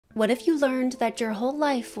What if you learned that your whole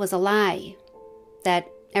life was a lie? That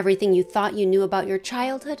everything you thought you knew about your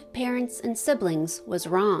childhood, parents, and siblings was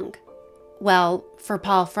wrong? Well, for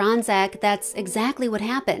Paul Fronczak, that's exactly what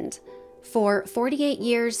happened. For 48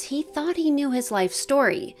 years, he thought he knew his life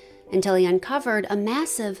story until he uncovered a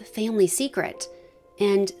massive family secret.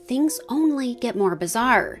 And things only get more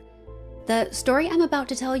bizarre. The story I'm about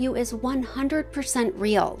to tell you is 100%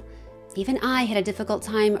 real. Even I had a difficult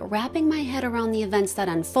time wrapping my head around the events that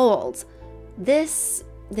unfold. This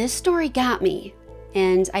story got me,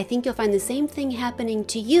 and I think you'll find the same thing happening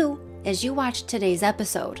to you as you watch today's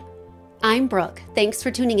episode. I'm Brooke. Thanks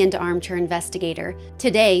for tuning in to Armchair Investigator.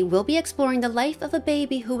 Today, we'll be exploring the life of a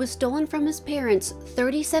baby who was stolen from his parents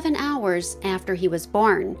 37 hours after he was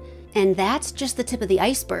born. And that's just the tip of the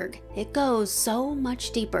iceberg. It goes so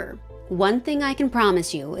much deeper. One thing I can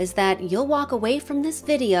promise you is that you'll walk away from this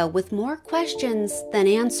video with more questions than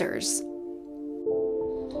answers.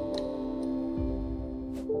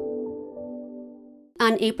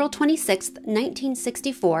 On April 26,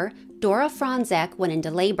 1964, Dora Fronczak went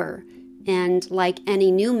into labor. And like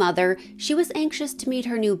any new mother, she was anxious to meet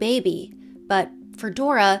her new baby. But for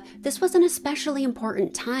Dora, this was an especially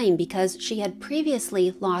important time because she had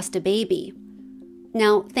previously lost a baby.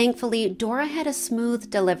 Now, thankfully, Dora had a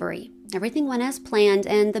smooth delivery. Everything went as planned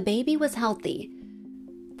and the baby was healthy.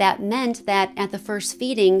 That meant that at the first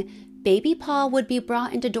feeding, baby Paul would be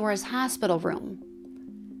brought into Dora's hospital room.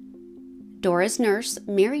 Dora's nurse,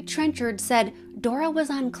 Mary Trenchard, said Dora was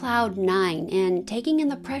on cloud 9 and taking in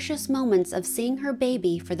the precious moments of seeing her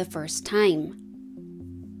baby for the first time.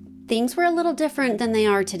 Things were a little different than they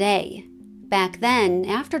are today. Back then,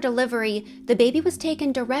 after delivery, the baby was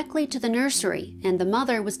taken directly to the nursery and the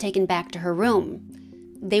mother was taken back to her room.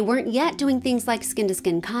 They weren't yet doing things like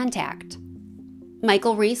skin-to-skin contact.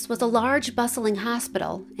 Michael Reese was a large, bustling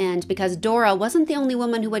hospital, and because Dora wasn't the only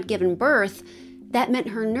woman who had given birth, that meant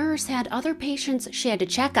her nurse had other patients she had to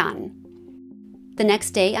check on. The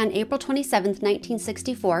next day, on April 27,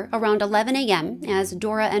 1964, around 11 a.m., as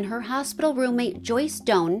Dora and her hospital roommate Joyce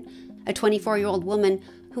Doan, a 24-year-old woman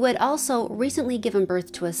who had also recently given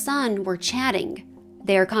birth to a son, were chatting.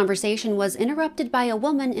 Their conversation was interrupted by a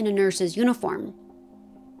woman in a nurse's uniform.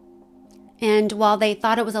 And while they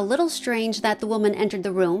thought it was a little strange that the woman entered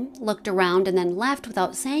the room, looked around, and then left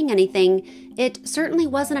without saying anything, it certainly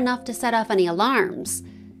wasn't enough to set off any alarms.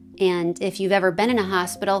 And if you've ever been in a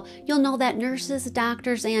hospital, you'll know that nurses,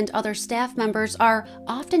 doctors, and other staff members are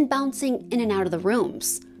often bouncing in and out of the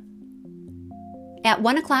rooms. At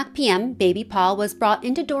 1:00 p.m., baby Paul was brought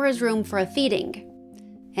into Dora's room for a feeding.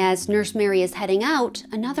 As Nurse Mary is heading out,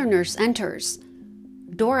 another nurse enters.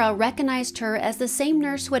 Dora recognized her as the same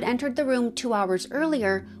nurse who had entered the room 2 hours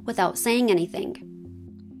earlier without saying anything.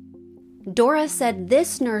 Dora said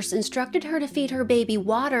this nurse instructed her to feed her baby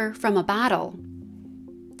water from a bottle.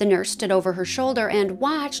 The nurse stood over her shoulder and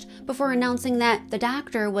watched before announcing that the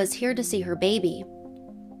doctor was here to see her baby.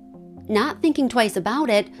 Not thinking twice about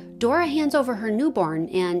it, Dora hands over her newborn,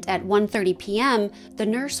 and at 1:30 p.m., the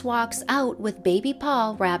nurse walks out with baby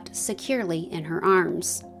Paul wrapped securely in her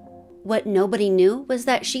arms. What nobody knew was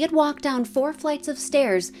that she had walked down 4 flights of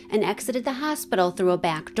stairs and exited the hospital through a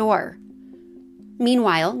back door.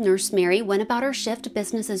 Meanwhile, Nurse Mary went about her shift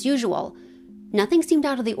business as usual. Nothing seemed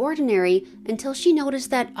out of the ordinary until she noticed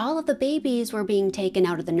that all of the babies were being taken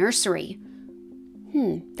out of the nursery.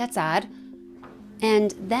 That's odd.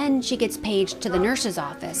 And then she gets paged to the nurse's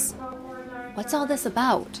office. What's all this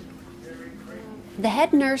about? The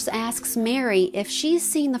head nurse asks Mary if she's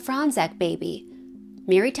seen the Fronczak baby.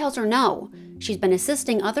 Mary tells her no. She's been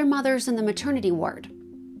assisting other mothers in the maternity ward.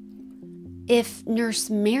 If Nurse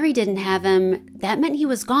Mary didn't have him, that meant he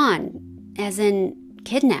was gone, as in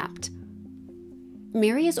kidnapped.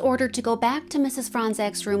 Mary is ordered to go back to Mrs.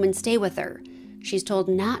 Fronczak's room and stay with her. She's told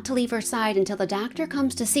not to leave her side until the doctor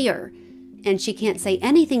comes to see her, and she can't say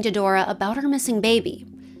anything to Dora about her missing baby.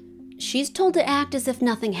 She's told to act as if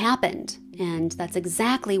nothing happened, and that's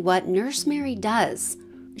exactly what Nurse Mary does.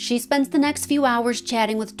 She spends the next few hours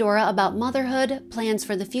chatting with Dora about motherhood, plans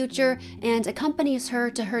for the future, and accompanies her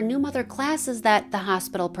to her new mother classes that the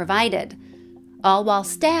hospital provided. All while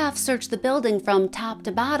staff searched the building from top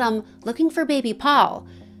to bottom looking for baby Paul.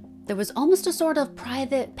 There was almost a sort of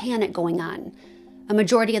private panic going on. A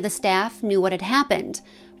majority of the staff knew what had happened,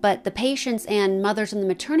 but the patients and mothers in the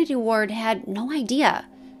maternity ward had no idea.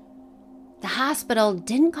 The hospital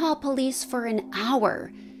didn't call police for an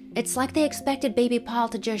hour. It's like they expected baby Paul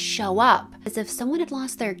to just show up, as if someone had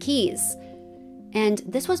lost their keys. And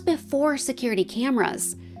this was before security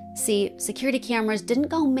cameras. See, security cameras didn't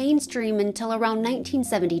go mainstream until around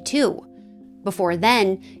 1972. Before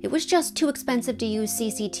then, it was just too expensive to use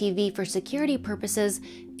CCTV for security purposes,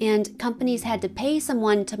 and companies had to pay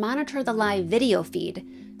someone to monitor the live video feed,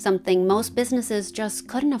 something most businesses just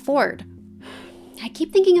couldn't afford. I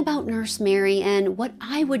keep thinking about Nurse Mary and what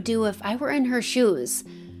I would do if I were in her shoes.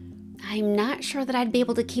 I'm not sure that I'd be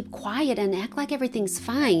able to keep quiet and act like everything's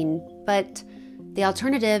fine, but the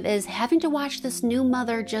alternative is having to watch this new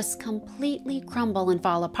mother just completely crumble and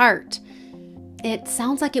fall apart. It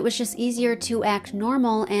sounds like it was just easier to act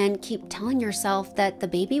normal and keep telling yourself that the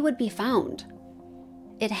baby would be found.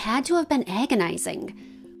 It had to have been agonizing.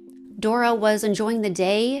 Dora was enjoying the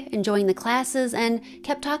day, enjoying the classes, and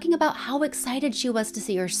kept talking about how excited she was to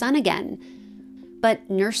see her son again. But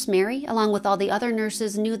Nurse Mary, along with all the other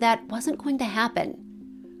nurses, knew that wasn't going to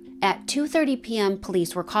happen. At 2:30 p.m.,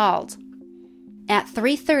 police were called. At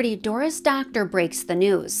 3:30, Dora's doctor breaks the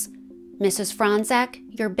news. "Mrs. Fronczak,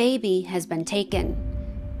 your baby has been taken."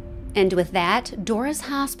 And with that, Dora's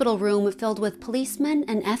hospital room filled with policemen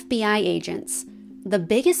and FBI agents. The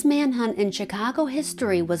biggest manhunt in Chicago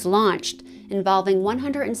history was launched, involving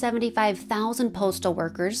 175,000 postal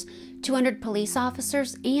workers, 200 police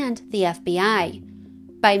officers, and the FBI.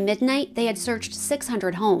 By midnight, they had searched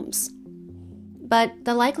 600 homes. But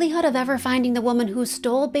the likelihood of ever finding the woman who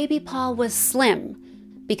stole baby Paul was slim.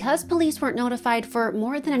 Because police weren't notified for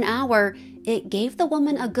more than an hour, it gave the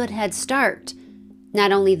woman a good head start.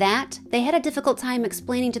 Not only that, they had a difficult time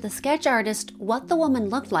explaining to the sketch artist what the woman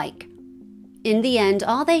looked like. In the end,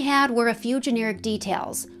 all they had were a few generic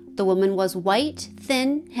details. The woman was white,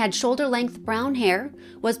 thin, had shoulder-length brown hair,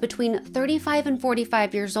 was between 35 and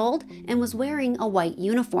 45 years old, and was wearing a white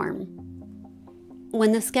uniform.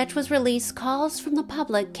 When the sketch was released, calls from the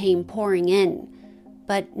public came pouring in,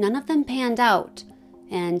 but none of them panned out.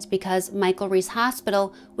 And because Michael Reese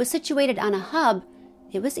Hospital was situated on a hub,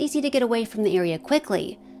 it was easy to get away from the area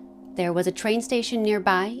quickly. There was a train station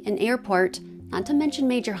nearby, an airport, not to mention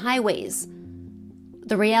major highways.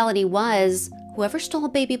 The reality was, whoever stole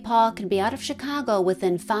baby Paul could be out of Chicago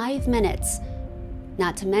within 5 minutes,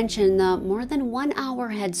 not to mention the more than 1 hour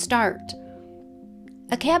head start.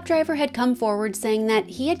 A cab driver had come forward saying that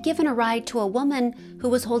he had given a ride to a woman who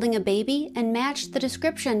was holding a baby and matched the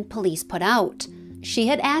description police put out. She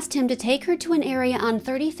had asked him to take her to an area on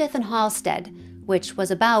 35th and Halsted, which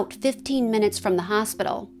was about 15 minutes from the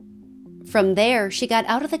hospital. From there, she got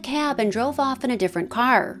out of the cab and drove off in a different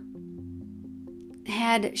car.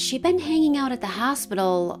 Had she been hanging out at the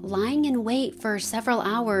hospital, lying in wait for several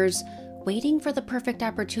hours, waiting for the perfect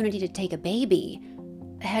opportunity to take a baby?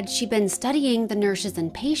 Had she been studying the nurses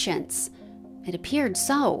and patients? It appeared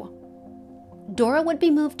so. Dora would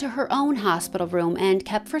be moved to her own hospital room and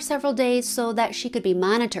kept for several days so that she could be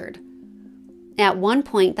monitored. At one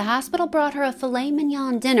point, the hospital brought her a filet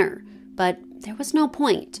mignon dinner, but there was no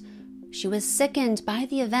point. She was sickened by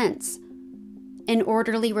the events. An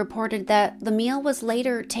orderly reported that the meal was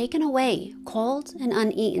later taken away, cold and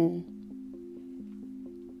uneaten.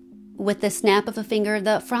 With the snap of a finger,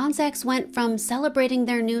 the Fronczaks went from celebrating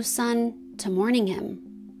their new son to mourning him.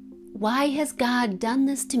 "Why has God done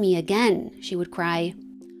this to me again?" she would cry.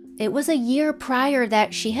 It was a year prior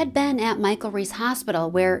that she had been at Michael Reese Hospital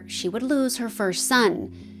where she would lose her first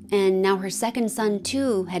son, and now her second son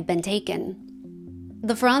too had been taken.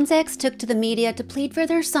 The Fronczaks took to the media to plead for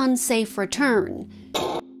their son's safe return.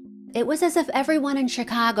 It was as if everyone in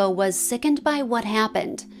Chicago was sickened by what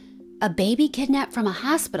happened. A baby kidnapped from a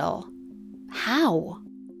hospital. How?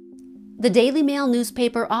 The Daily Mail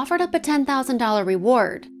newspaper offered up a $10,000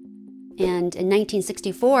 reward. And in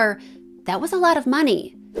 1964, that was a lot of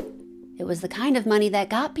money. It was the kind of money that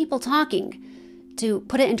got people talking. To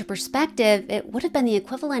put it into perspective, it would have been the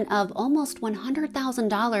equivalent of almost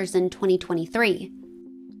 $100,000 in 2023.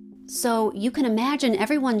 So you can imagine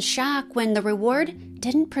everyone's shock when the reward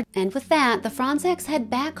didn't and with that, the Fronczaks head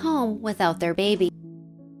back home without their baby.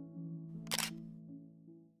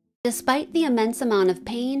 Despite the immense amount of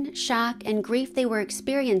pain, shock, and grief they were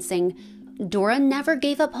experiencing, Dora never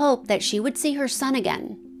gave up hope that she would see her son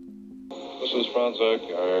again. Mrs. Fronczak,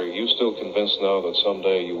 are you still convinced now that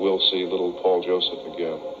someday you will see little Paul Joseph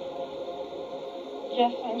again?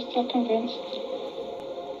 Yes, I'm still convinced.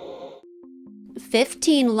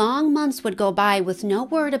 15 long months would go by with no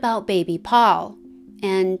word about baby Paul.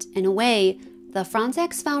 And, in a way, the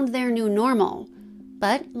Fronczaks found their new normal.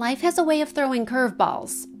 But life has a way of throwing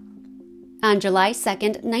curveballs. On July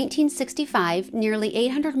 2nd, 1965, nearly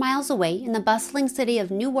 800 miles away in the bustling city of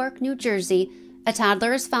Newark, New Jersey, a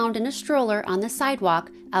toddler is found in a stroller on the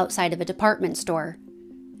sidewalk outside of a department store.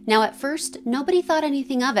 Now, at first, nobody thought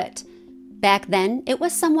anything of it. Back then, it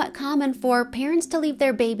was somewhat common for parents to leave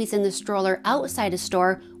their babies in the stroller outside a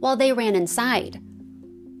store while they ran inside.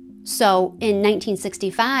 So, in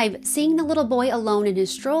 1965, seeing the little boy alone in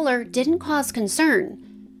his stroller didn't cause concern.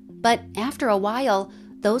 But after a while,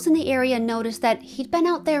 those in the area noticed that he'd been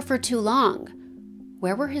out there for too long.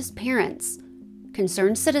 Where were his parents?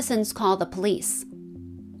 Concerned citizens called the police.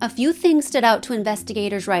 A few things stood out to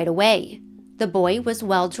investigators right away. The boy was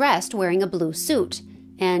well-dressed, wearing a blue suit,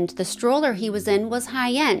 and the stroller he was in was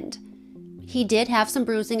high-end. He did have some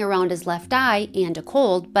bruising around his left eye and a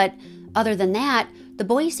cold, but other than that, the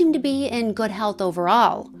boy seemed to be in good health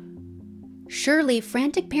overall. Surely,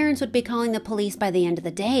 frantic parents would be calling the police by the end of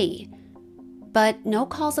the day. But no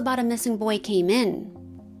calls about a missing boy came in.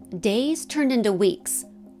 Days turned into weeks.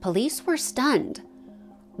 Police were stunned.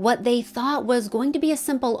 What they thought was going to be a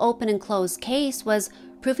simple open and close case was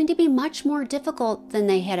proving to be much more difficult than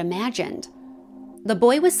they had imagined. The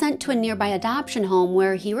boy was sent to a nearby adoption home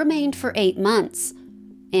where he remained for 8 months.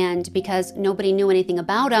 And because nobody knew anything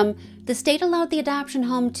about him, the state allowed the adoption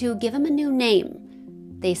home to give him a new name.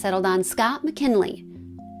 They settled on Scott McKinley.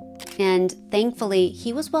 And thankfully,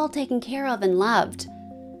 he was well taken care of and loved.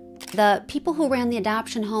 The people who ran the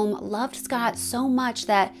adoption home loved Scott so much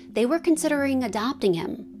that they were considering adopting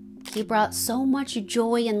him. He brought so much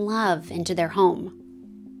joy and love into their home.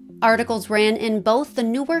 Articles ran in both the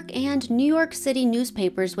Newark and New York City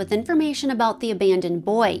newspapers with information about the abandoned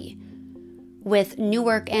boy. With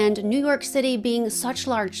Newark and New York City being such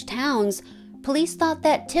large towns, police thought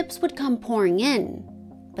that tips would come pouring in,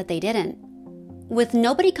 but they didn't. With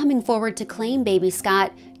nobody coming forward to claim baby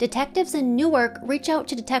Scott, detectives in Newark reach out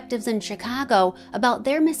to detectives in Chicago about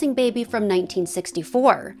their missing baby from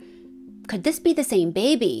 1964. Could this be the same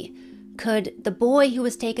baby? Could the boy who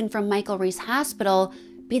was taken from Michael Reese Hospital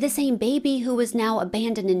be the same baby who was now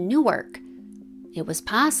abandoned in Newark? It was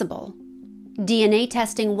possible. DNA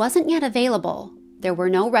testing wasn't yet available. There were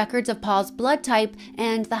no records of Paul's blood type,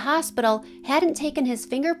 and the hospital hadn't taken his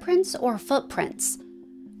fingerprints or footprints.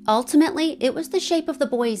 Ultimately, it was the shape of the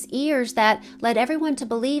boy's ears that led everyone to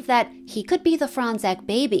believe that he could be the Fronczak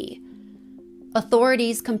baby.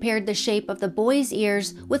 Authorities compared the shape of the boy's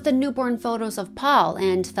ears with the newborn photos of Paul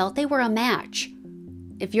and felt they were a match.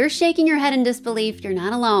 If you're shaking your head in disbelief, you're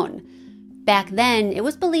not alone. Back then, it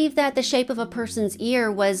was believed that the shape of a person's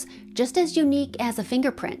ear was just as unique as a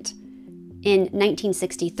fingerprint. In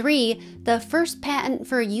 1963, the first patent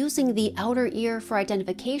for using the outer ear for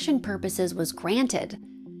identification purposes was granted.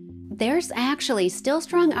 There's actually still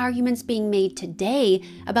strong arguments being made today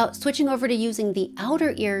about switching over to using the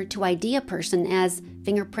outer ear to ID a person, as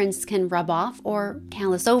fingerprints can rub off or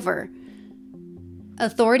callus over.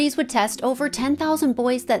 Authorities would test over 10,000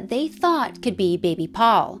 boys that they thought could be baby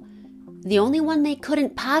Paul. The only one they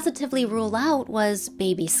couldn't positively rule out was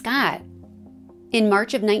baby Scott. In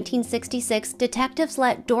March of 1966, detectives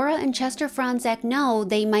let Dora and Chester Fronczak know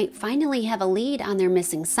they might finally have a lead on their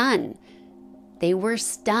missing son. They were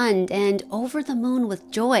stunned and over the moon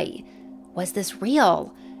with joy. Was this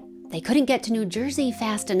real? They couldn't get to New Jersey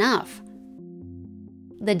fast enough.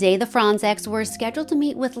 The day the Fronczaks were scheduled to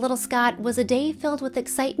meet with little Scott was a day filled with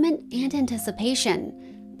excitement and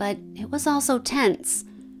anticipation, but it was also tense.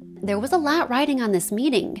 There was a lot riding on this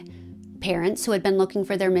meeting. Parents who had been looking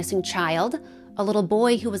for their missing child, a little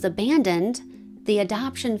boy who was abandoned, the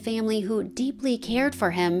adoption family who deeply cared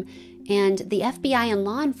for him, and the FBI and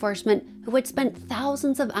law enforcement who had spent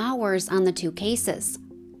thousands of hours on the two cases.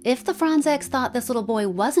 If the Fronczaks thought this little boy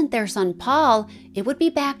wasn't their son Paul, it would be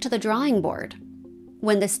back to the drawing board.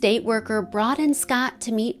 When the state worker brought in Scott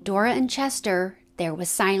to meet Dora and Chester, there was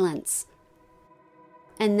silence.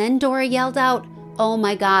 And then Dora yelled out, "Oh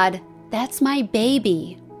my God, that's my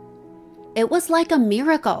baby." It was like a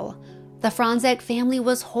miracle. The Fronczak family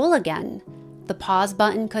was whole again. The pause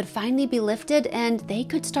button could finally be lifted and they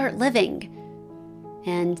could start living.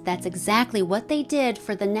 And that's exactly what they did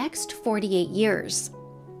for the next 48 years.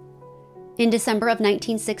 In December of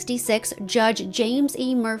 1966, Judge James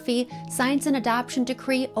E. Murphy signs an adoption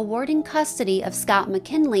decree awarding custody of Scott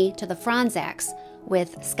McKinley to the Fronczaks,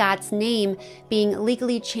 with Scott's name being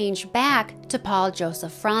legally changed back to Paul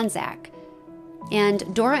Joseph Fronczak.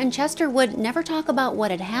 And Dora and Chester would never talk about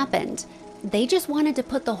what had happened. They just wanted to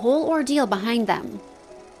put the whole ordeal behind them.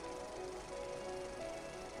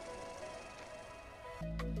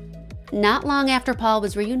 Not long after Paul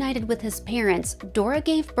was reunited with his parents, Dora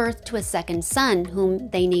gave birth to a second son, whom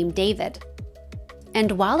they named David.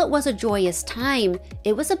 And while it was a joyous time,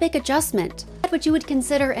 it was a big adjustment, what you would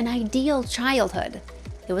consider an ideal childhood.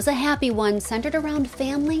 It was a happy one centered around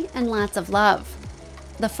family and lots of love.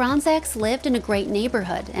 The Fronczaks lived in a great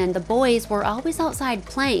neighborhood, and the boys were always outside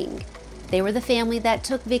playing. They were the family that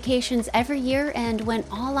took vacations every year and went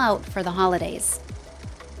all out for the holidays.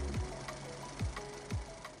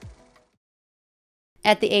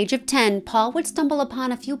 At the age of 10, Paul would stumble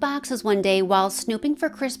upon a few boxes one day while snooping for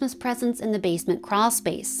Christmas presents in the basement crawl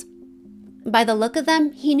space. By the look of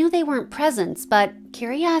them, he knew they weren't presents, but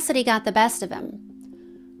curiosity got the best of him.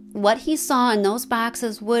 What he saw in those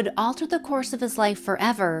boxes would alter the course of his life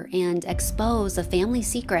forever and expose a family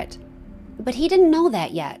secret. But he didn't know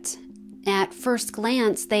that yet. At first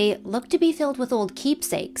glance, they looked to be filled with old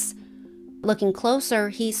keepsakes. Looking closer,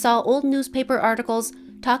 he saw old newspaper articles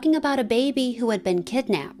talking about a baby who had been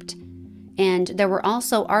kidnapped. And there were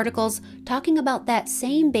also articles talking about that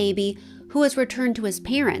same baby who was returned to his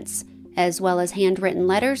parents, as well as handwritten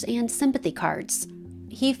letters and sympathy cards.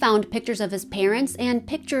 He found pictures of his parents and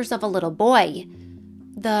pictures of a little boy.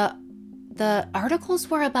 The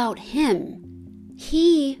articles were about him.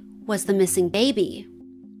 He was the missing baby.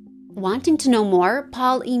 Wanting to know more,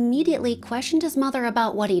 Paul immediately questioned his mother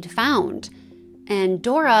about what he'd found. And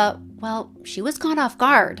Dora, well, she was caught off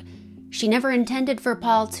guard. She never intended for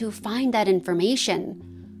Paul to find that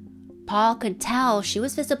information. Paul could tell she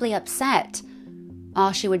was visibly upset.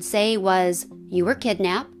 All she would say was, "You were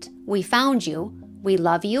kidnapped. We found you. We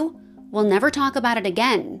love you. We'll never talk about it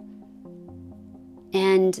again."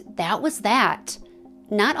 And that was that.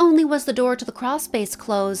 Not only was the door to the crawl space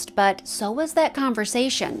closed, but so was that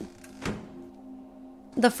conversation.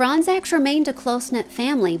 The Fronczaks remained a close-knit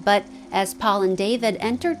family, but as Paul and David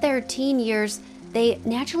entered their teen years, they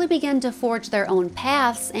naturally began to forge their own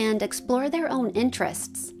paths and explore their own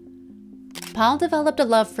interests. Paul developed a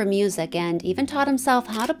love for music and even taught himself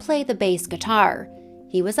how to play the bass guitar.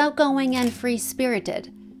 He was outgoing and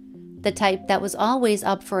free-spirited, the type that was always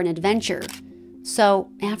up for an adventure. So,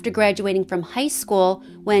 after graduating from high school,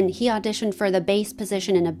 when he auditioned for the bass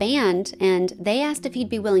position in a band and they asked if he'd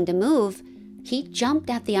be willing to move, he jumped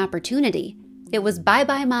at the opportunity. It was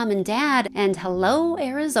bye-bye mom and dad and hello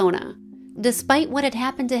Arizona. Despite what had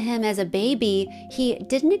happened to him as a baby, he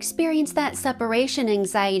didn't experience that separation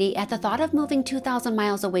anxiety at the thought of moving 2,000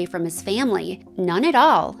 miles away from his family. None at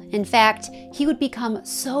all. In fact, he would become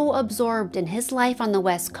so absorbed in his life on the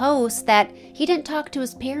West Coast that he didn't talk to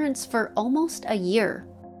his parents for almost a year.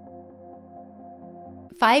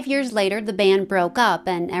 5 years later, the band broke up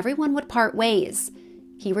and everyone would part ways.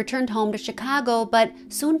 He returned home to Chicago, but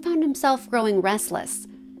soon found himself growing restless.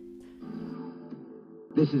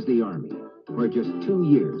 This is the Army, where just 2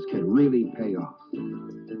 years can really pay off.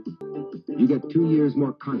 You get 2 years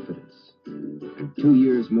more confidence and 2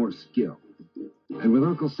 years more skill. And with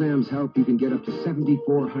Uncle Sam's help, you can get up to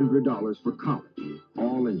 $7,400 for college,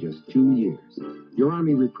 all in just 2 years. Your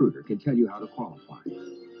Army recruiter can tell you how to qualify.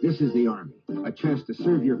 This is the Army, a chance to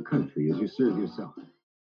serve your country as you serve yourself.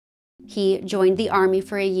 He joined the Army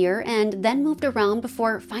for a year and then moved around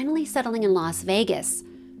before finally settling in Las Vegas.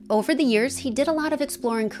 Over the years, he did a lot of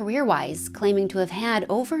exploring career-wise, claiming to have had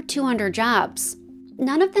over 200 jobs.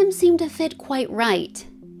 None of them seemed to fit quite right.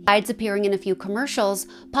 Besides appearing in a few commercials,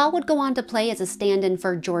 Paul would go on to play as a stand-in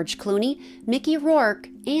for George Clooney, Mickey Rourke,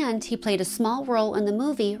 and he played a small role in the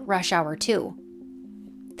movie Rush Hour 2.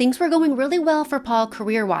 Things were going really well for Paul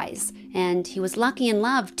career-wise, and he was lucky in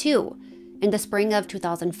love, too. In the spring of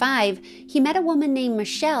 2005, he met a woman named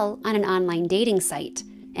Michelle on an online dating site.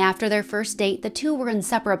 After their first date, the two were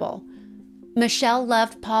inseparable. Michelle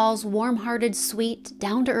loved Paul's warm-hearted, sweet,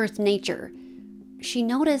 down-to-earth nature. She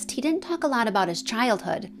noticed he didn't talk a lot about his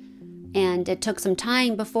childhood, and it took some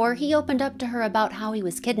time before he opened up to her about how he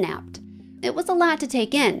was kidnapped. It was a lot to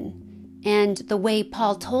take in, and the way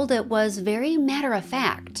Paul told it was very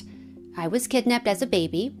matter-of-fact. "I was kidnapped as a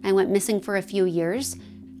baby. I went missing for a few years.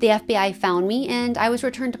 The FBI found me, and I was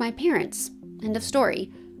returned to my parents. End of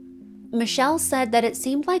story." Michelle said that it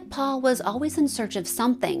seemed like Paul was always in search of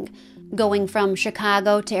something, going from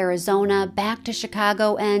Chicago to Arizona, back to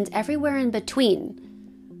Chicago, and everywhere in between.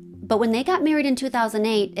 But when they got married in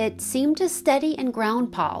 2008, it seemed to steady and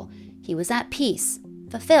ground Paul. He was at peace,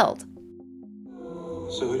 fulfilled.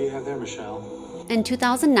 So who do you have there, Michelle? In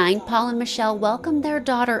 2009, Paul and Michelle welcomed their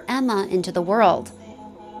daughter Emma into the world.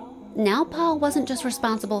 Now Paul wasn't just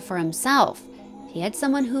responsible for himself. He had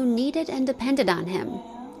someone who needed and depended on him.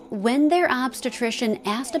 When their obstetrician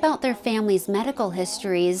asked about their family's medical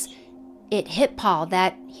histories, it hit Paul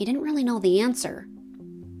that he didn't really know the answer.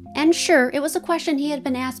 And sure, it was a question he had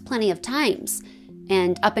been asked plenty of times,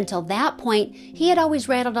 and up until that point, he had always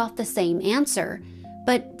rattled off the same answer,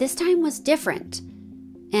 but this time was different.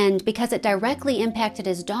 And because it directly impacted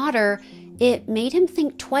his daughter, it made him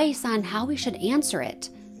think twice on how he should answer it.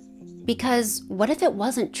 Because what if it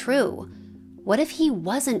wasn't true? What if he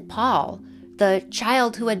wasn't Paul, the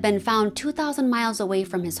child who had been found 2,000 miles away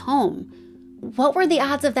from his home. What were the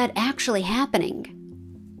odds of that actually happening?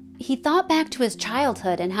 He thought back to his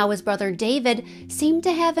childhood and how his brother David seemed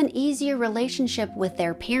to have an easier relationship with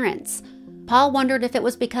their parents. Paul wondered if it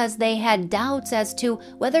was because they had doubts as to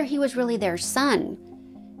whether he was really their son.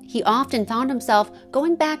 He often found himself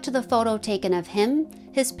going back to the photo taken of him,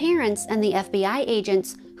 his parents, and the FBI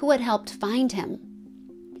agents who had helped find him.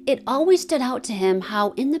 It always stood out to him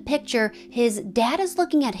how in the picture his dad is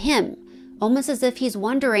looking at him, almost as if he's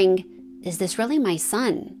wondering, is this really my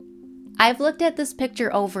son? I've looked at this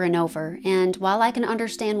picture over and over, and while I can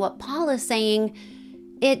understand what Paul is saying,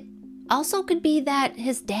 it also could be that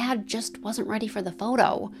his dad just wasn't ready for the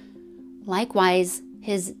photo. Likewise,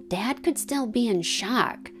 his dad could still be in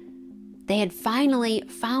shock. They had finally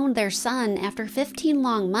found their son after 15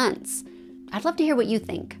 long months. I'd love to hear what you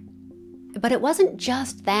think. But it wasn't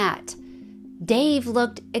just that. Dave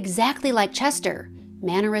looked exactly like Chester.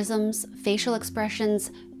 Mannerisms, facial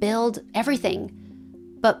expressions, build, everything.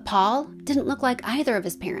 But Paul didn't look like either of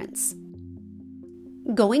his parents.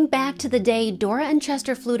 Going back to the day Dora and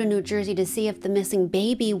Chester flew to New Jersey to see if the missing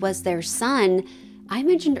baby was their son, I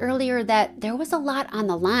mentioned earlier that there was a lot on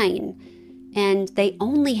the line, and they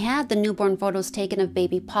only had the newborn photos taken of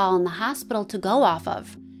baby Paul in the hospital to go off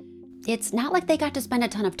of. It's not like they got to spend a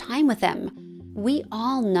ton of time with him. We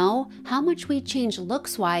all know how much we change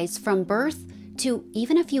looks-wise from birth to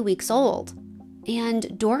even a few weeks old.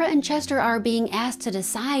 And Dora and Chester are being asked to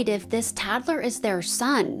decide if this toddler is their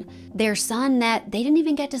son that they didn't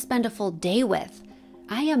even get to spend a full day with.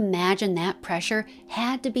 I imagine that pressure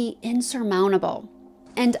had to be insurmountable.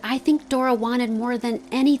 And I think Dora wanted more than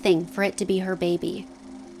anything for it to be her baby.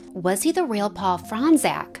 Was he the real Paul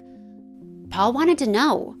Fronczak? Paul wanted to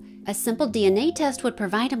know. A simple DNA test would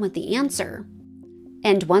provide him with the answer.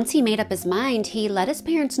 And once he made up his mind, he let his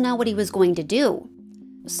parents know what he was going to do.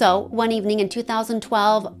 So, one evening in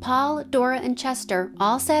 2012, Paul, Dora, and Chester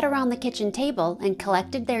all sat around the kitchen table and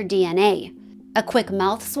collected their DNA. A quick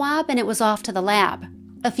mouth swab and it was off to the lab.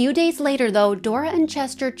 A few days later, though, Dora and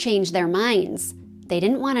Chester changed their minds. They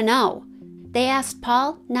didn't want to know. They asked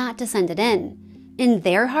Paul not to send it in. In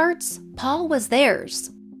their hearts, Paul was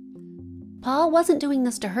theirs. Paul wasn't doing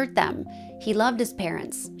this to hurt them. He loved his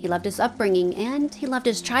parents, he loved his upbringing, and he loved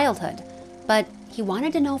his childhood. But he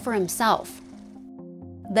wanted to know for himself.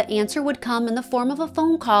 The answer would come in the form of a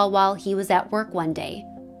phone call while he was at work one day.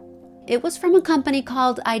 It was from a company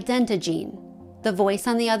called Identigene. The voice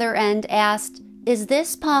on the other end asked, "Is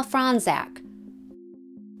this Paul Fronczak?"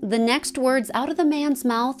 The next words out of the man's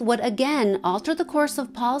mouth would again alter the course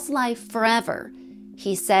of Paul's life forever.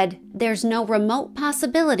 He said, "There's no remote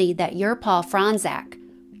possibility that you're Paul Fronczak.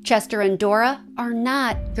 Chester and Dora are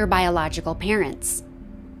not your biological parents."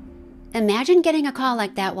 Imagine getting a call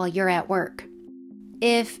like that while you're at work.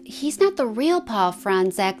 If he's not the real Paul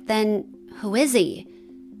Fronczak, then who is he?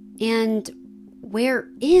 And where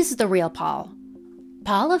is the real Paul?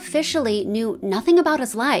 Paul officially knew nothing about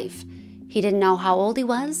his life. He didn't know how old he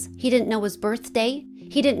was, he didn't know his birthday,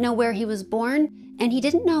 he didn't know where he was born, and he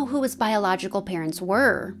didn't know who his biological parents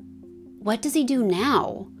were. What does he do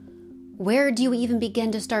now? Where do you even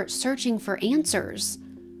begin to start searching for answers?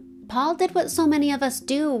 Paul did what so many of us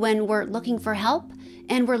do when we're looking for help,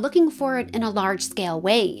 and we're looking for it in a large-scale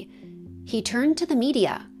way. He turned to the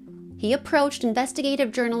media. He approached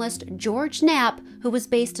investigative journalist George Knapp, who was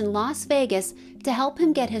based in Las Vegas, to help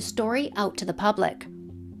him get his story out to the public.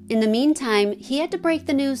 In the meantime, he had to break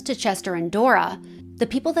the news to Chester and Dora, the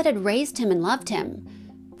people that had raised him and loved him,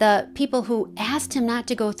 the people who asked him not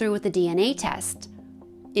to go through with the DNA test.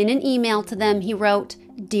 In an email to them, he wrote,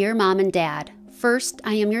 "Dear Mom and Dad, first,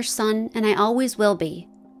 I am your son and I always will be.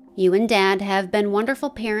 You and Dad have been wonderful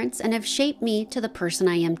parents and have shaped me to the person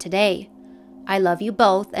I am today. I love you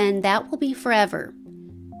both and that will be forever."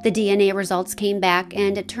 The DNA results came back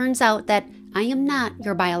and it turns out that I am not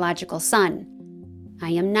your biological son. I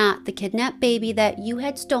am not the kidnapped baby that you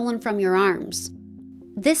had stolen from your arms.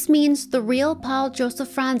 This means the real Paul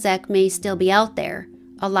Joseph Fronczak may still be out there,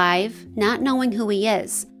 alive, not knowing who he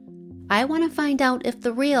is. I want to find out if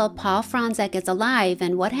the real Paul Fronczak is alive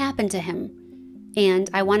and what happened to him. And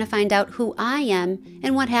I want to find out who I am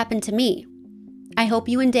and what happened to me. I hope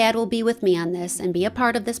you and Dad will be with me on this and be a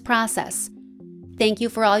part of this process. Thank you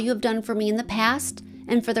for all you have done for me in the past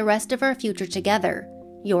and for the rest of our future together.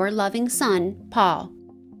 Your loving son, Paul.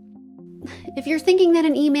 If you're thinking that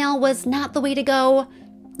an email was not the way to go,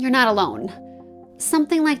 you're not alone.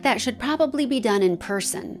 Something like that should probably be done in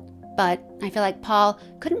person. But I feel like Paul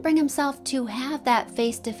couldn't bring himself to have that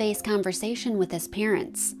face-to-face conversation with his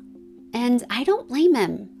parents. And I don't blame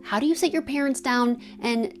him. How do you sit your parents down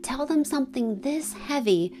and tell them something this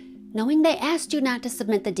heavy, knowing they asked you not to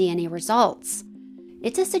submit the DNA results?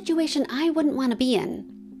 It's a situation I wouldn't want to be in.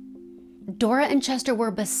 Dora and Chester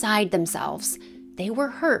were beside themselves. They were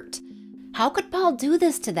hurt. How could Paul do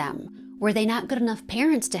this to them? Were they not good enough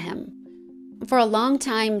parents to him? For a long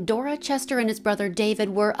time, Dora, Chester, and his brother David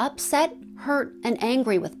were upset, hurt, and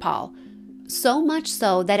angry with Paul. So much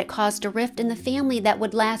so that it caused a rift in the family that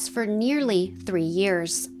would last for nearly 3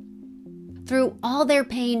 years. Through all their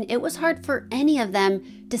pain, it was hard for any of them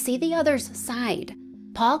to see the other's side.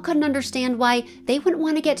 Paul couldn't understand why they wouldn't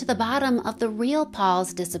want to get to the bottom of the real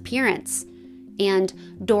Paul's disappearance. And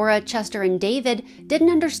Dora, Chester, and David didn't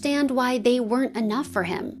understand why they weren't enough for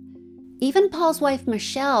him. Even Paul's wife,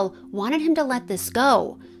 Michelle, wanted him to let this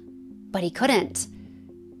go, but he couldn't.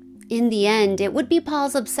 In the end, it would be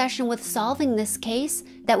Paul's obsession with solving this case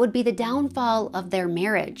that would be the downfall of their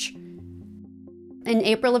marriage. In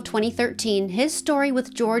April of 2013, his story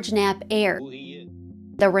with George Knapp aired.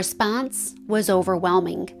 The response was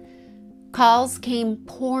overwhelming. Calls came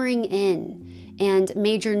pouring in, and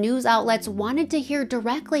major news outlets wanted to hear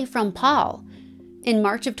directly from Paul. In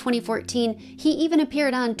March of 2014, he even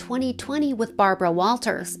appeared on 2020 with Barbara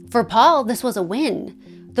Walters. For Paul, this was a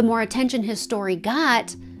win. The more attention his story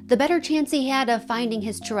got, the better chance he had of finding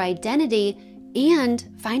his true identity and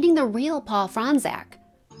finding the real Paul Fronczak.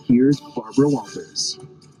 Here's Barbara Walters.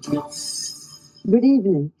 Good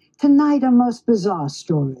evening. Tonight, a most bizarre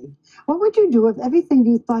story. What would you do if everything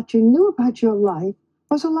you thought you knew about your life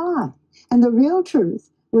was a lie, and the real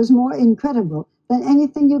truth was more incredible than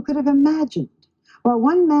anything you could have imagined? Well,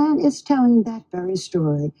 one man is telling that very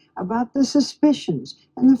story about the suspicions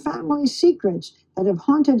and the family secrets that have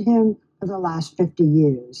haunted him for the last 50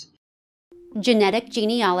 years. Genetic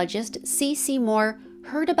genealogist C.C. Moore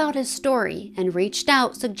heard about his story and reached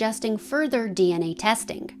out suggesting further DNA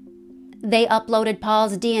testing. They uploaded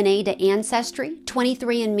Paul's DNA to Ancestry,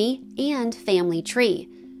 23andMe, and Family Tree.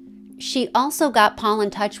 She also got Paul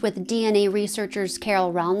in touch with DNA researchers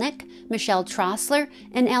Carol Relnick, Michelle Trossler,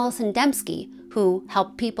 and Allison Dembski, who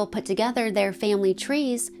helped people put together their family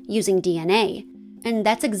trees using DNA. And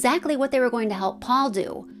that's exactly what they were going to help Paul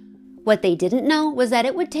do. What they didn't know was that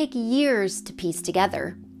it would take years to piece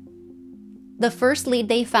together. The first lead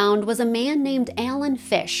they found was a man named Alan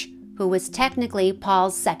Fish, who was technically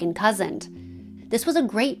Paul's second cousin. This was a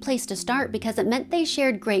great place to start because it meant they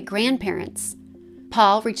shared great-grandparents.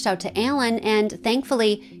 Paul reached out to Alan, and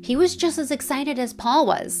thankfully, he was just as excited as Paul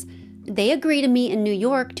was. They agreed to meet in New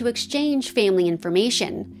York to exchange family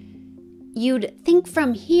information. You'd think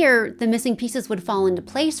from here the missing pieces would fall into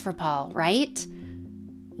place for Paul, right?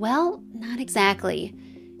 Well, not exactly.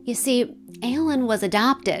 You see, Alan was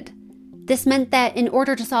adopted. This meant that in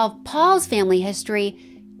order to solve Paul's family history,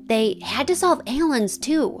 they had to solve Alan's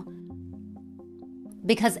too.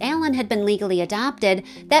 Because Alan had been legally adopted,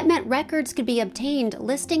 that meant records could be obtained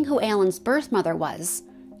listing who Alan's birth mother was,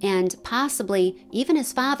 and possibly even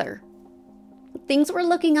his father. Things were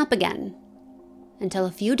looking up again, until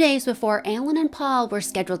a few days before Alan and Paul were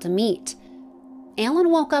scheduled to meet. Alan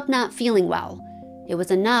woke up not feeling well. It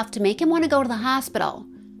was enough to make him want to go to the hospital.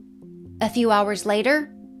 A few hours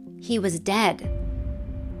later, he was dead.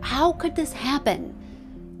 How could this happen?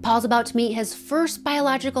 Paul's about to meet his first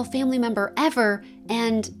biological family member ever,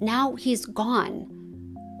 and now he's gone.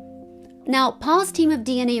 Now, Paul's team of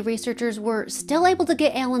DNA researchers were still able to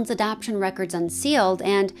get Alan's adoption records unsealed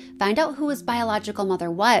and find out who his biological mother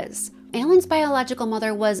was. Alan's biological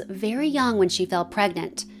mother was very young when she fell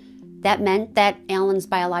pregnant. That meant that Alan's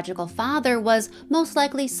biological father was most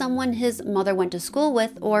likely someone his mother went to school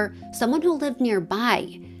with or someone who lived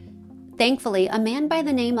nearby. Thankfully, a man by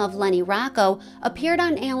the name of Lenny Rocco appeared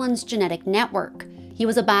on Alan's genetic network. He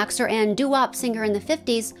was a boxer and doo-wop singer in the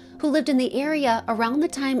 50s who lived in the area around the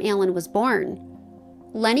time Alan was born.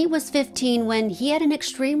 Lenny was 15 when he had an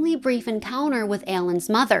extremely brief encounter with Alan's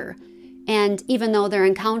mother. And even though their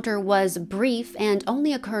encounter was brief and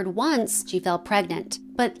only occurred once, she fell pregnant.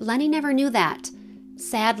 But Lenny never knew that.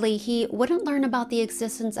 Sadly, he wouldn't learn about the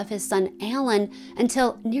existence of his son Alan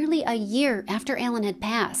until nearly a year after Alan had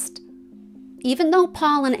passed. Even though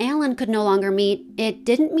Paul and Alan could no longer meet, it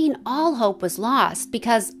didn't mean all hope was lost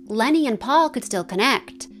because Lenny and Paul could still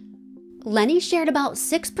connect. Lenny shared about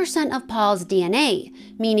 6% of Paul's DNA,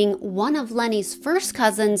 meaning one of Lenny's first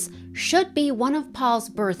cousins should be one of Paul's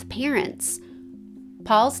birth parents.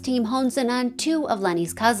 Paul's team hones in on 2 of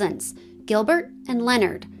Lenny's cousins, Gilbert and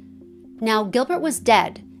Leonard. Now, Gilbert was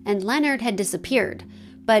dead and Leonard had disappeared,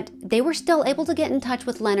 but they were still able to get in touch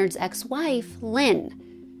with Leonard's ex-wife, Lynn.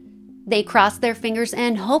 They crossed their fingers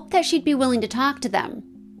and hoped that she'd be willing to talk to them.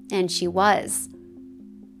 and she was.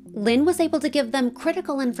 Lynn was able to give them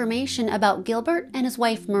critical information about Gilbert and his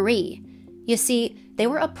wife Marie. You see, they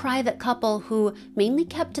were a private couple who mainly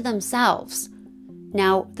kept to themselves.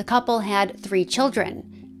 Now, the couple had 3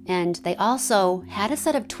 children, and they also had a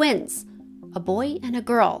set of twins, a boy and a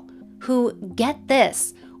girl, who, get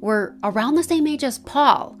this, were around the same age as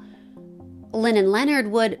Paul. Lynn and Leonard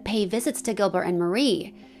would pay visits to Gilbert and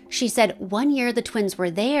Marie. She said one year the twins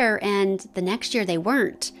were there and the next year they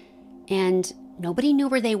weren't. And nobody knew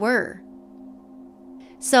where they were.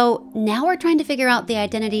 So now we're trying to figure out the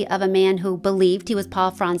identity of a man who believed he was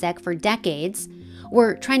Paul Fronczak for decades.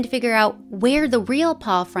 We're trying to figure out where the real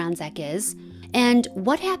Paul Fronczak is and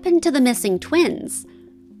what happened to the missing twins.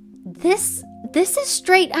 This is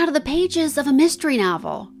straight out of the pages of a mystery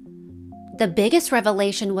novel. The biggest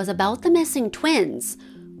revelation was about the missing twins.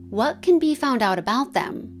 What can be found out about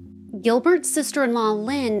them? Gilbert's sister-in-law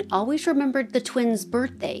Lynn always remembered the twins'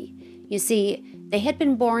 birthday. You see, they had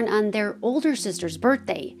been born on their older sister's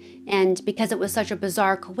birthday, and because it was such a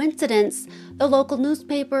bizarre coincidence, the local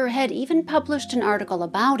newspaper had even published an article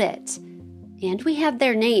about it. And we had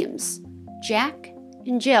their names, Jack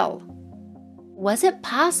and Jill. Was it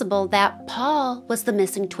possible that Paul was the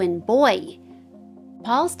missing twin boy?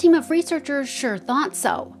 Paul's team of researchers sure thought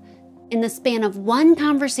so. In the span of one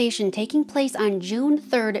conversation taking place on June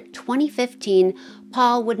 3rd, 2015,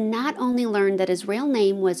 Paul would not only learn that his real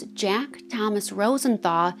name was Jack Thomas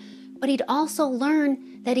Rosenthal, but he'd also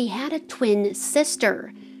learn that he had a twin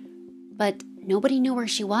sister. But nobody knew where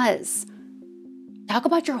she was. Talk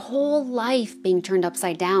about your whole life being turned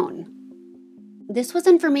upside down. This was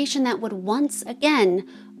information that would once again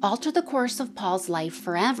alter the course of Paul's life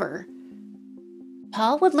forever.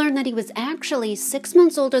 Paul would learn that he was actually 6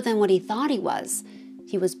 months older than what he thought he was.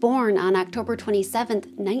 He was born on October 27,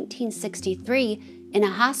 1963, in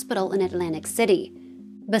a hospital in Atlantic City.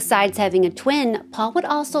 Besides having a twin, Paul would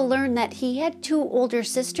also learn that he had 2 older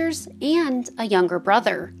sisters and a younger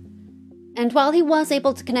brother. And while he was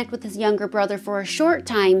able to connect with his younger brother for a short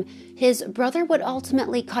time, his brother would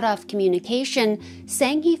ultimately cut off communication,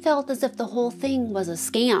 saying he felt as if the whole thing was a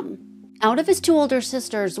scam. Out of his 2 older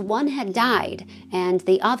sisters, one had died, and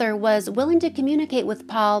the other was willing to communicate with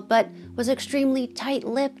Paul, but was extremely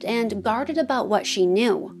tight-lipped and guarded about what she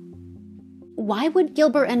knew. Why would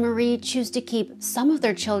Gilbert and Marie choose to keep some of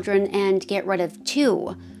their children and get rid of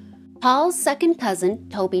 2? Paul's second cousin,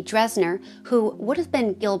 Toby Dresner, who would have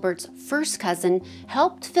been Gilbert's first cousin,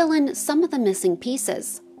 helped fill in some of the missing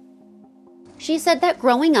pieces. She said that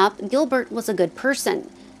growing up, Gilbert was a good person.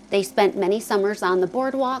 They spent many summers on the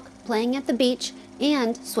boardwalk, playing at the beach,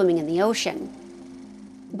 and swimming in the ocean.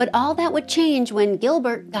 But all that would change when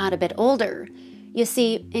Gilbert got a bit older. You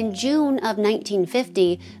see, in June of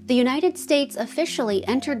 1950, the United States officially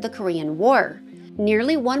entered the Korean War.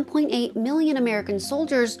 Nearly 1.8 million American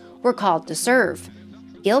soldiers were called to serve.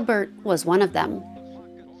 Gilbert was one of them.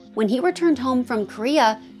 When he returned home from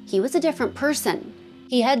Korea, he was a different person.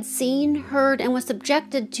 He had seen, heard, and was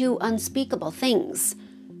subjected to unspeakable things.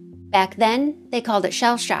 Back then, they called it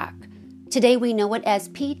shell shock. Today we know it as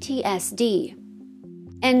PTSD.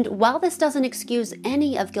 And while this doesn't excuse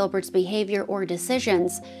any of Gilbert's behavior or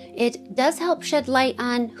decisions, it does help shed light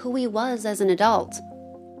on who he was as an adult.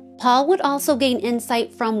 Paul would also gain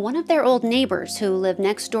insight from one of their old neighbors who lived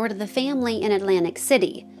next door to the family in Atlantic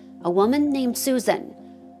City, a woman named Susan.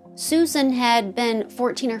 Susan had been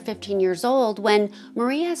 14 or 15 years old when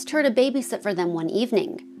Marie asked her to babysit for them one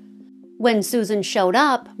evening. When Susan showed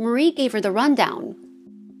up, Marie gave her the rundown.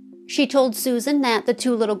 She told Susan that the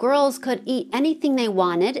 2 little girls could eat anything they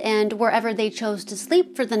wanted and wherever they chose to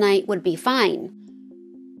sleep for the night would be fine.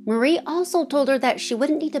 Marie also told her that she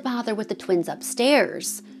wouldn't need to bother with the twins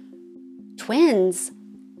upstairs. Twins?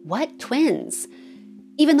 What twins?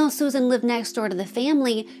 Even though Susan lived next door to the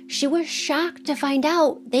family, she was shocked to find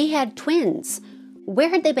out they had twins. Where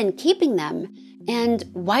had they been keeping them? And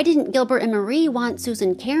why didn't Gilbert and Marie want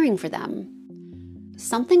Susan caring for them?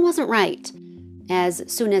 Something wasn't right. As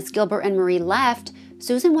soon as Gilbert and Marie left,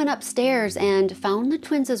 Susan went upstairs and found the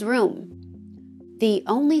twins' room. The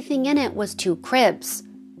only thing in it was 2 cribs.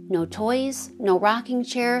 No toys, no rocking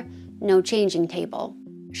chair, no changing table.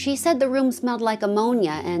 She said the room smelled like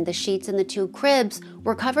ammonia and the sheets in the 2 cribs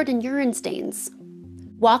were covered in urine stains.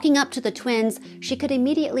 Walking up to the twins, she could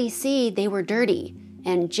immediately see they were dirty,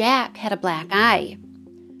 and Jack had a black eye.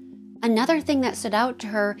 Another thing that stood out to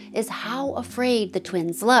her is how afraid the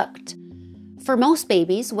twins looked. For most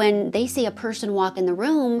babies, when they see a person walk in the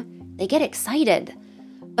room, they get excited.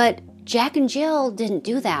 But Jack and Jill didn't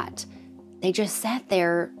do that. They just sat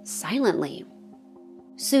there silently.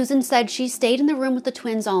 Susan said she stayed in the room with the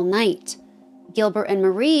twins all night. Gilbert and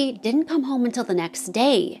Marie didn't come home until the next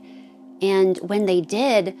day, and when they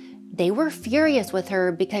did, they were furious with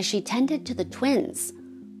her because she tended to the twins.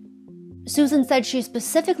 Susan said she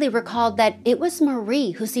specifically recalled that it was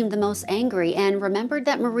Marie who seemed the most angry and remembered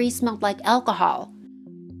that Marie smelled like alcohol.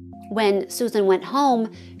 When Susan went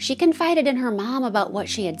home, she confided in her mom about what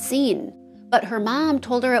she had seen, but her mom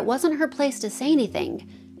told her it wasn't her place to say anything.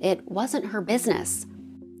 It wasn't her business.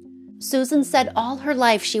 Susan said all her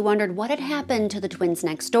life she wondered what had happened to the twins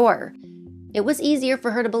next door. It was easier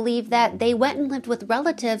for her to believe that they went and lived with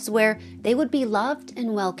relatives where they would be loved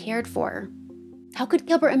and well cared for. How could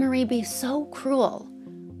Gilbert and Marie be so cruel?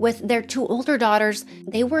 With their 2 older daughters,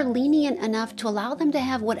 they were lenient enough to allow them to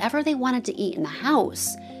have whatever they wanted to eat in the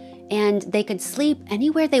house, and they could sleep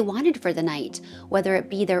anywhere they wanted for the night, whether it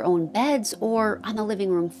be their own beds or on the living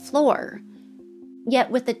room floor.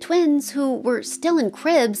 Yet with the twins, who were still in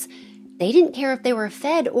cribs, they didn't care if they were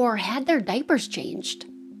fed or had their diapers changed.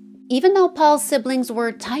 Even though Paul's siblings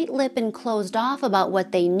were tight-lipped and closed off about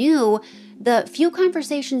what they knew, the few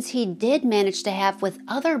conversations he did manage to have with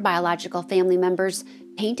other biological family members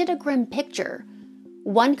painted a grim picture.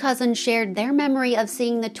 One cousin shared their memory of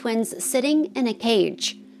seeing the twins sitting in a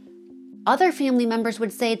cage. Other family members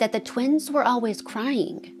would say that the twins were always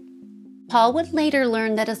crying. Paul would later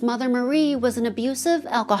learn that his mother Marie was an abusive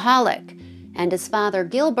alcoholic, and his father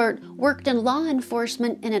Gilbert worked in law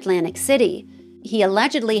enforcement in Atlantic City. He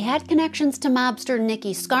allegedly had connections to mobster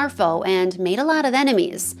Nicky Scarfo and made a lot of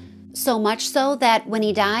enemies. So much so that when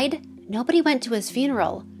he died, nobody went to his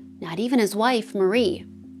funeral, not even his wife, Marie.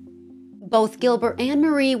 Both Gilbert and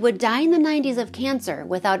Marie would die in the 90s of cancer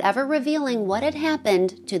without ever revealing what had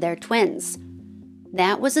happened to their twins.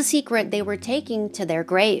 That was a secret they were taking to their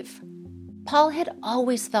grave. Paul had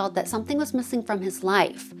always felt that something was missing from his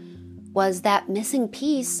life. Was that missing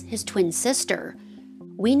piece his twin sister?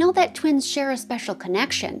 We know that twins share a special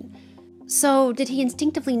connection. So did he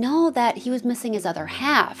instinctively know that he was missing his other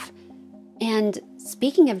half? And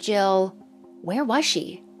speaking of Jill, where was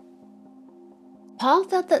she? Paul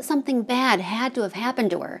felt that something bad had to have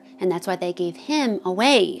happened to her, and that's why they gave him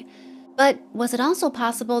away. But was it also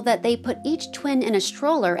possible that they put each twin in a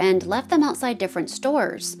stroller and left them outside different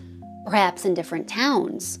stores, perhaps in different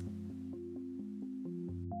towns?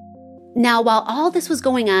 Now, while all this was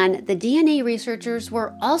going on, the DNA researchers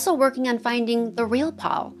were also working on finding the real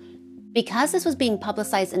Paul. Because this was being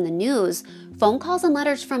publicized in the news, phone calls and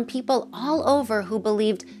letters from people all over who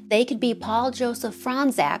believed they could be Paul Joseph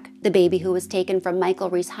Fronczak, the baby who was taken from Michael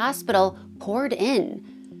Reese Hospital, poured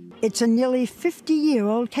in. It's a nearly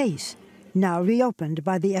 50-year-old case, now reopened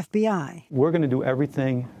by the FBI. We're going to do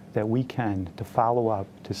everything that we can to follow up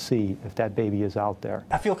to see if that baby is out there.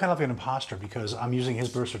 I feel kind of like an imposter because I'm using his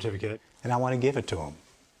birth certificate and I want to give it to him,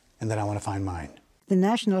 and then I want to find mine. The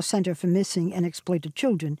National Center for Missing and Exploited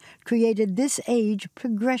Children created this age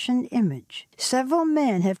progression image. Several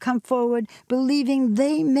men have come forward believing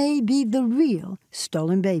they may be the real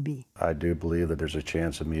stolen baby. I do believe that there's a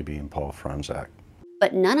chance of me being Paul Fronczak.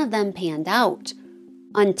 But none of them panned out.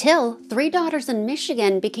 Until 3 daughters in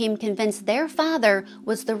Michigan became convinced their father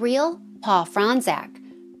was the real Paul Fronczak.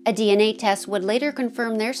 A DNA test would later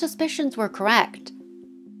confirm their suspicions were correct.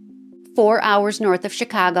 4 hours north of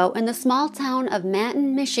Chicago, in the small town of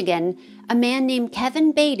Manton, Michigan, a man named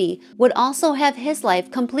Kevin Baty would also have his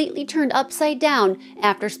life completely turned upside down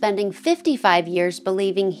after spending 55 years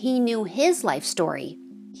believing he knew his life story.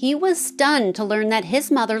 He was stunned to learn that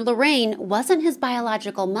his mother, Lorraine, wasn't his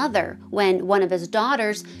biological mother when one of his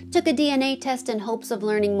daughters took a DNA test in hopes of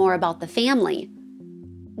learning more about the family.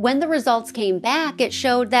 When the results came back, it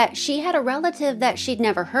showed that she had a relative that she'd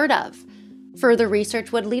never heard of. Further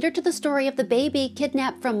research would lead her to the story of the baby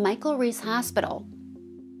kidnapped from Michael Reese Hospital.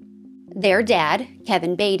 Their dad,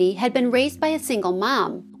 Kevin Baty, had been raised by a single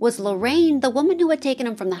mom. Was Lorraine the woman who had taken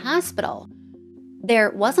him from the hospital?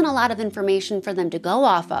 There wasn't a lot of information for them to go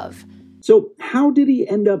off of. So how did he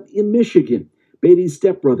end up in Michigan? Baty's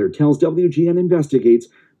stepbrother tells WGN Investigates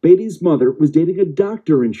Baty's mother was dating a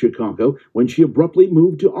doctor in Chicago when she abruptly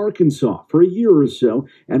moved to Arkansas for a year or so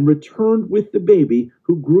and returned with the baby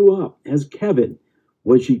who grew up as Kevin.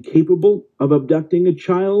 Was she capable of abducting a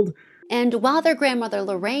child? And while their grandmother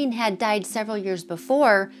Lorraine had died several years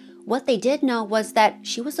before, what they did know was that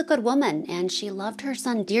she was a good woman and she loved her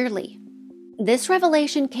son dearly. This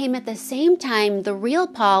revelation came at the same time the real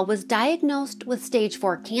Paul was diagnosed with stage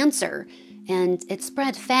 4 cancer, and it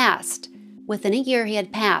spread fast. Within a year he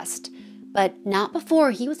had passed, but not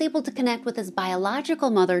before he was able to connect with his biological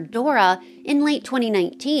mother, Dora, in late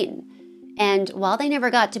 2019. And while they never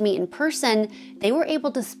got to meet in person, they were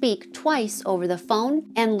able to speak twice over the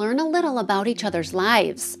phone and learn a little about each other's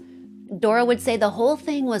lives. Dora would say the whole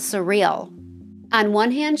thing was surreal. On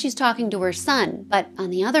one hand, she's talking to her son, but on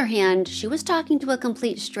the other hand, she was talking to a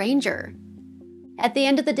complete stranger. At the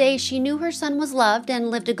end of the day, she knew her son was loved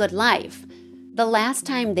and lived a good life. The last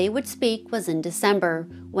time they would speak was in December,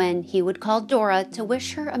 when he would call Dora to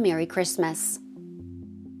wish her a Merry Christmas.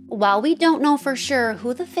 While we don't know for sure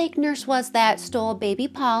who the fake nurse was that stole baby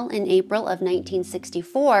Paul in April of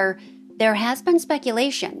 1964, there has been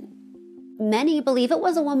speculation. Many believe it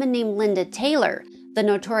was a woman named Linda Taylor, the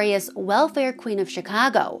notorious welfare queen of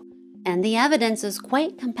Chicago, and the evidence is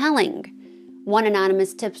quite compelling. One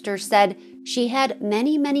anonymous tipster said she had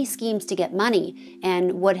many schemes to get money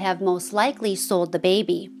and would have most likely sold the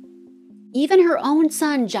baby. Even her own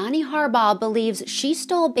son, Johnny Harbaugh, believes she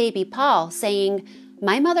stole baby Paul, saying,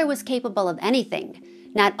 "My mother was capable of anything,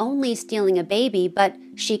 not only stealing a baby, but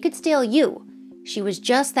she could steal you. She was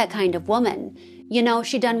just that kind of woman. You know,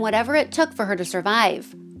 she'd done whatever it took for her to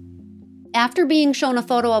survive." After being shown a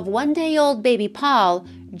photo of one-day-old baby Paul,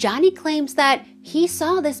 Johnny claims that he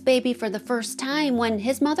saw this baby for the first time when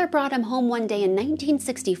his mother brought him home one day in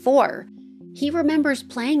 1964. He remembers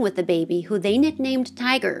playing with the baby, who they nicknamed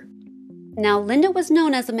Tiger. Now, Linda was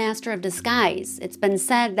known as a master of disguise. It's been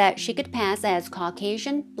said that she could pass as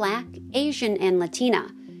Caucasian, Black, Asian, and Latina.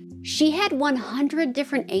 She had 100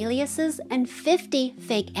 different aliases and 50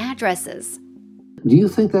 fake addresses. Do you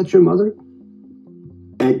think that's your mother?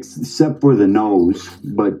 Except for the nose,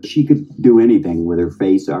 but she could do anything with her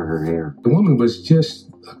face or her hair. The woman was just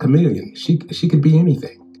a chameleon. She could be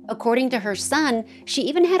anything. According to her son, she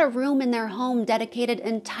even had a room in their home dedicated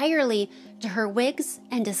entirely to her wigs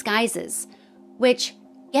and disguises, which,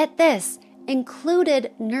 get this,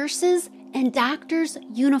 included nurses' and doctors'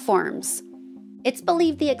 uniforms. It's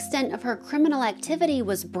believed the extent of her criminal activity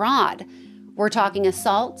was broad. We're talking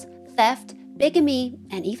assault, theft, bigamy,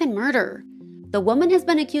 and even murder. The woman has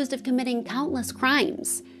been accused of committing countless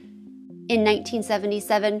crimes. In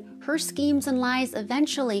 1977, her schemes and lies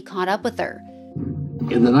eventually caught up with her.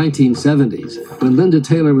 In the 1970s, when Linda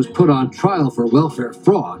Taylor was put on trial for welfare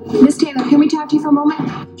fraud, Miss Taylor, can we talk to you for a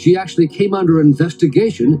moment? she actually came under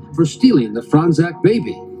investigation for stealing the Fronczak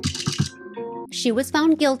baby. She was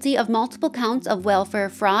found guilty of multiple counts of welfare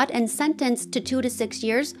fraud and sentenced to 2 to 6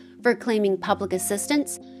 years for claiming public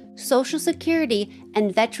assistance, Social Security,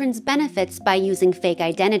 and veterans' benefits by using fake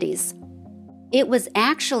identities. It was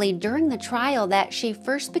actually during the trial that she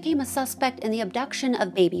first became a suspect in the abduction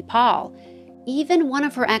of baby Paul. Even one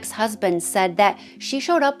of her ex-husbands said that she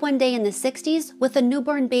showed up one day in the 60s with a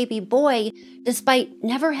newborn baby boy, despite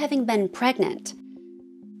never having been pregnant.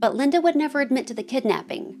 But Linda would never admit to the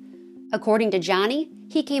kidnapping. According to Johnny,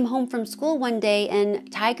 he came home from school one day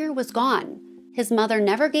and Tiger was gone. His mother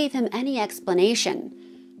never gave him any explanation.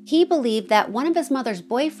 He believed that one of his mother's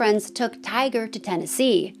boyfriends took Tiger to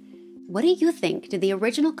Tennessee. What do you think? Do the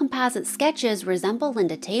original composite sketches resemble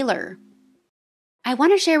Linda Taylor? I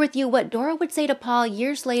want to share with you what Dora would say to Paul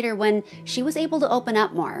years later when she was able to open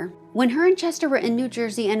up more. When her and Chester were in New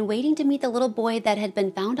Jersey and waiting to meet the little boy that had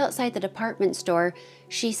been found outside the department store,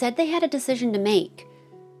 she said they had a decision to make.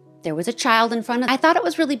 There was a child in front of them. I thought it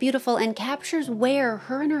was really beautiful and captures where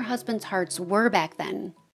her and her husband's hearts were back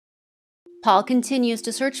then. Paul continues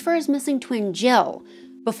to search for his missing twin, Jill.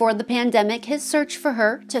 Before the pandemic, his search for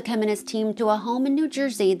her took him and his team to a home in New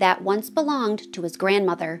Jersey that once belonged to his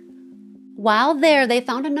grandmother. While there, they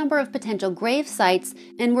found a number of potential grave sites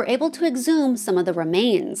and were able to exhume some of the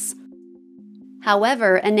remains.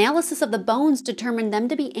 However, analysis of the bones determined them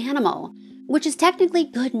to be animal, which is technically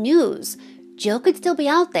good news. Jill could still be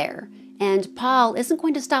out there, and Paul isn't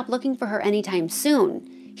going to stop looking for her anytime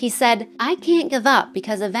soon. He said, "I can't give up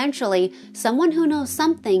because eventually someone who knows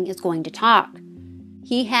something is going to talk."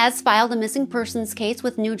 He has filed a missing persons case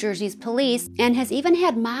with New Jersey's police and has even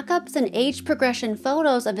had mock-ups and age progression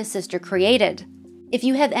photos of his sister created. If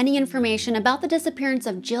you have any information about the disappearance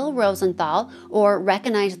of Jill Rosenthal or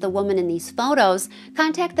recognize the woman in these photos,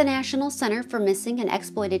 contact the National Center for Missing and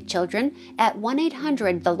Exploited Children at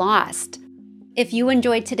 1-800-THE-LOST. If you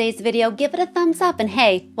enjoyed today's video, give it a thumbs up, and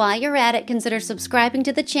hey, while you're at it, consider subscribing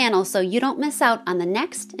to the channel so you don't miss out on the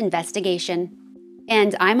next investigation.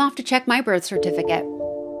 And I'm off to check my birth certificate.